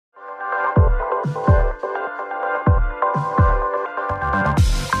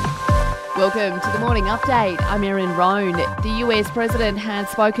Welcome to the Morning Update. I'm Erin Roan. The US President has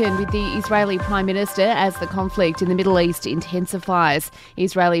spoken with the Israeli Prime Minister as the conflict in the Middle East intensifies.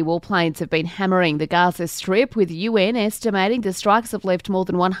 Israeli warplanes have been hammering the Gaza Strip, with the UN estimating the strikes have left more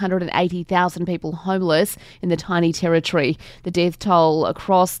than 180,000 people homeless in the tiny territory. The death toll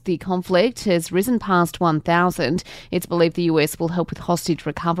across the conflict has risen past 1,000. It's believed the US will help with hostage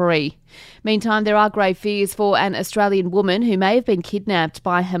recovery. Meantime, there are grave fears for an Australian woman who may have been kidnapped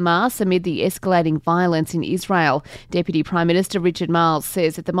by Hamas amid the escalating violence in Israel. Deputy Prime Minister Richard Marles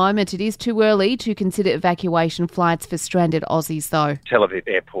says at the moment it is too early to consider evacuation flights for stranded Aussies, though. Tel Aviv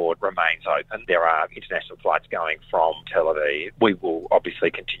airport remains open. There are international flights going from Tel Aviv. We will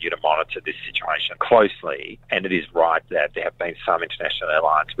obviously continue to monitor this situation closely, and it is right that there have been some international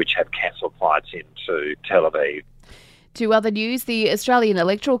airlines which have cancelled flights into Tel Aviv. To other news, the Australian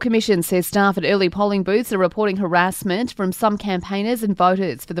Electoral Commission says staff at early polling booths are reporting harassment from some campaigners and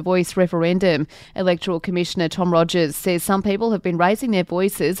voters for the Voice referendum. Electoral Commissioner Tom Rogers says some people have been raising their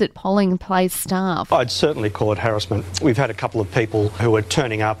voices at polling place staff. I'd certainly call it harassment. We've had a couple of people who are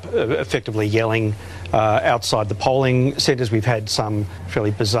turning up, effectively yelling outside the polling centres. We've had some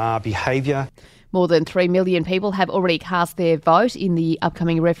fairly bizarre behaviour. More than 3 million people have already cast their vote in the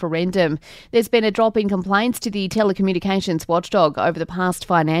upcoming referendum. There's been a drop in complaints to the telecommunications watchdog over the past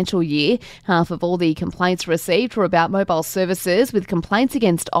financial year. Half of all the complaints received were about mobile services, with complaints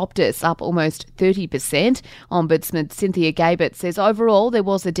against Optus up almost 30%. Ombudsman Cynthia Gabert says overall there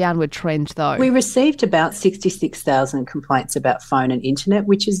was a downward trend, though. We received about 66,000 complaints about phone and internet,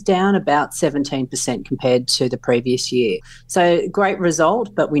 which is down about 17% compared to the previous year. So great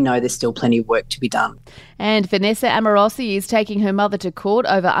result, but we know there's still plenty of work to be done. And Vanessa Amorosi is taking her mother to court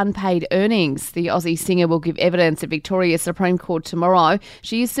over unpaid earnings. The Aussie singer will give evidence at Victoria's Supreme Court tomorrow.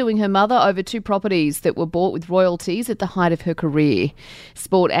 She is suing her mother over 2 properties that were bought with royalties at the height of her career.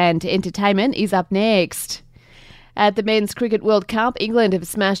 Sport and entertainment is up next. At the Men's Cricket World Cup, England have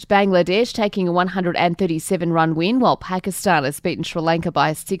smashed Bangladesh, taking a 137-run win, while Pakistan has beaten Sri Lanka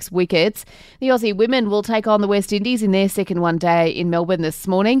by 6 wickets. The Aussie women will take on the West Indies in their second one-day in Melbourne this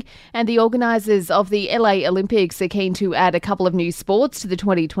morning, and the organisers of the LA Olympics are keen to add a couple of new sports to the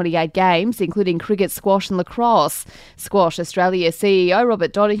 2028 Games, including cricket, squash and lacrosse. Squash Australia CEO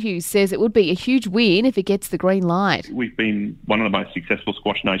Robert Donohue says it would be a huge win if it gets the green light. We've been one of the most successful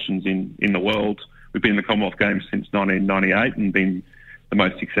squash nations in the world. We've been in the Commonwealth Games since 1998 and been the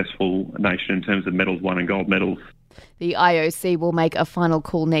most successful nation in terms of medals won and gold medals. The IOC will make a final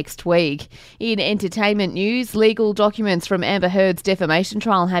call next week. In entertainment news, legal documents from Amber Heard's defamation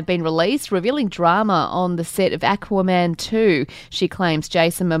trial have been released, revealing drama on the set of Aquaman 2. She claims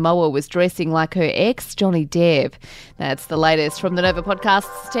Jason Momoa was dressing like her ex, Johnny Depp. That's the latest from the Nova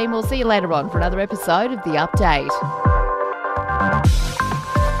Podcasts team. We'll see you later on for another episode of The Update.